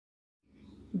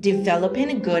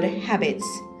Developing Good Habits,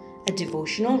 a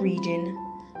devotional reading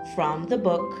from the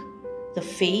book The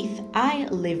Faith I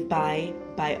Live by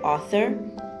author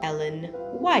Ellen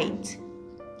White.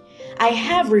 I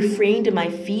have refrained my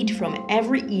feet from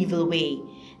every evil way,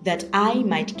 that I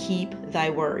might keep thy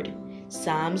word.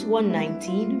 Psalms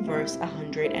 119, verse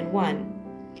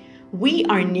 101. We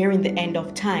are nearing the end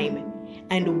of time,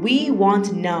 and we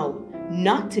want now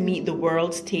not to meet the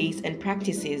world's tastes and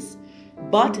practices,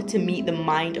 but to meet the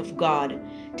mind of God,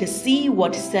 to see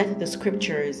what saith the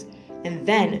Scriptures, and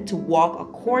then to walk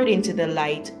according to the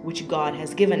light which God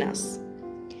has given us.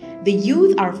 The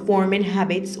youth are forming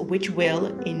habits which will,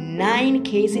 in 9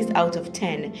 cases out of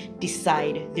 10,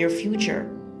 decide their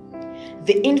future.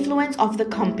 The influence of the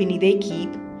company they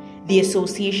keep, the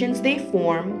associations they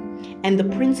form, and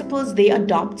the principles they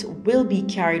adopt will be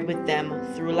carried with them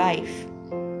through life.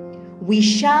 We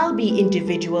shall be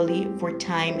individually, for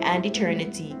time and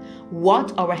eternity,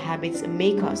 what our habits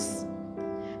make us.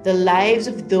 The lives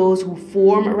of those who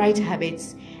form right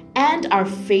habits and are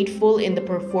faithful in the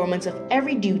performance of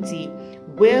every duty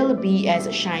will be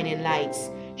as shining lights,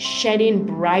 shedding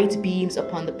bright beams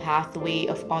upon the pathway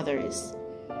of others.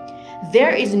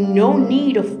 There is no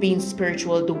need of being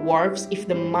spiritual dwarfs if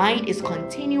the mind is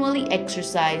continually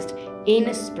exercised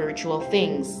in spiritual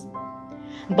things.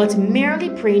 But merely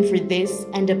praying for this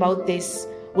and about this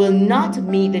will not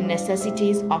meet the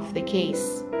necessities of the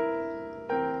case.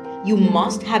 You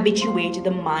must habituate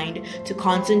the mind to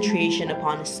concentration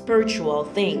upon spiritual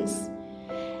things.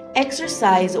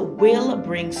 Exercise will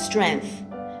bring strength.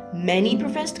 Many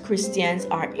professed Christians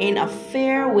are in a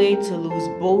fair way to lose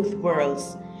both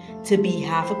worlds. To be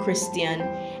half a Christian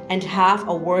and half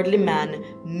a worldly man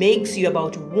makes you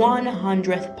about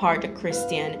 100th part a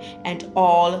Christian and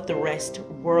all the rest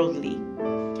worldly.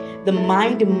 The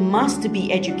mind must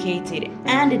be educated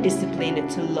and disciplined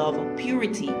to love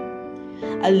purity.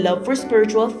 A love for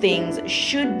spiritual things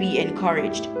should be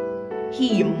encouraged.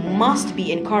 He must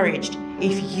be encouraged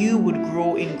if you would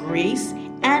grow in grace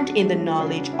and in the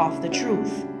knowledge of the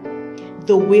truth.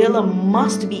 The will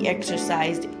must be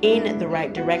exercised in the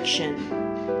right direction.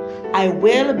 I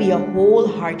will be a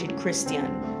wholehearted Christian.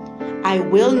 I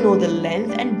will know the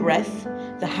length and breadth,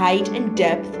 the height and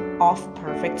depth of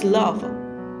perfect love.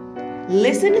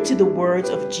 Listen to the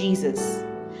words of Jesus.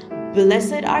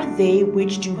 Blessed are they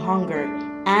which do hunger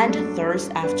and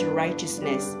thirst after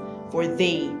righteousness, for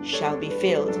they shall be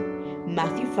filled.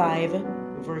 Matthew 5,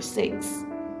 verse 6.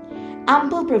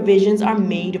 Ample provisions are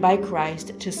made by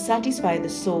Christ to satisfy the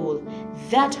soul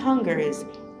that hungers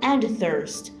and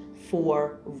thirsts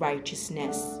for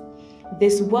righteousness.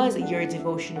 This was your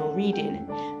devotional reading.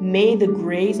 May the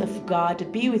grace of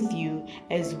God be with you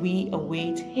as we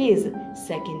await His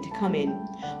second coming.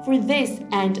 For this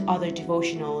and other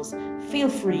devotionals, feel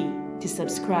free to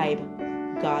subscribe.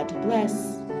 God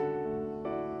bless.